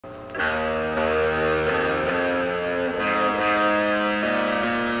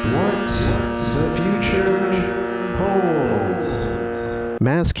What the future holds.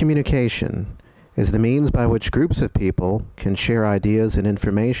 Mass communication is the means by which groups of people can share ideas and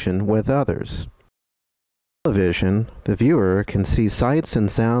information with others. Television, the viewer can see sights and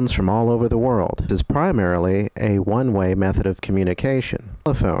sounds from all over the world. It is primarily a one-way method of communication.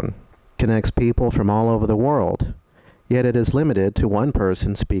 Telephone connects people from all over the world, yet it is limited to one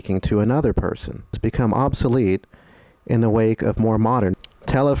person speaking to another person. It's become obsolete in the wake of more modern.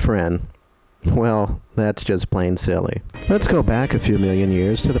 Tell a friend. Well, that's just plain silly. Let's go back a few million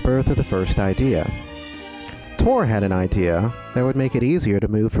years to the birth of the first idea. Thor had an idea that would make it easier to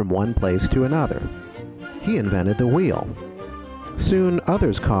move from one place to another. He invented the wheel. Soon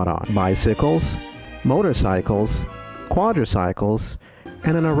others caught on. Bicycles, motorcycles, quadricycles,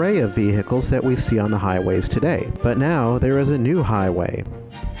 and an array of vehicles that we see on the highways today. But now there is a new highway.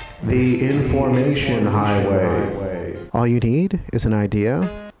 The Information Highway. All you need is an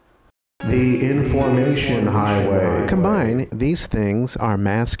idea. The Information Highway. Combined, these things are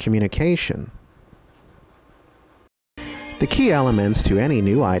mass communication. The key elements to any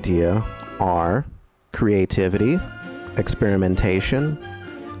new idea are creativity, experimentation,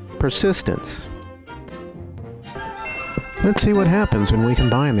 persistence. Let's see what happens when we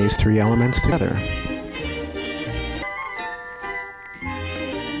combine these three elements together.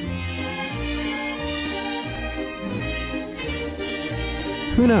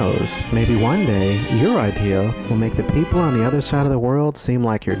 Who knows, maybe one day your idea will make the people on the other side of the world seem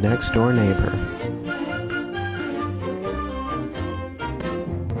like your next door neighbor.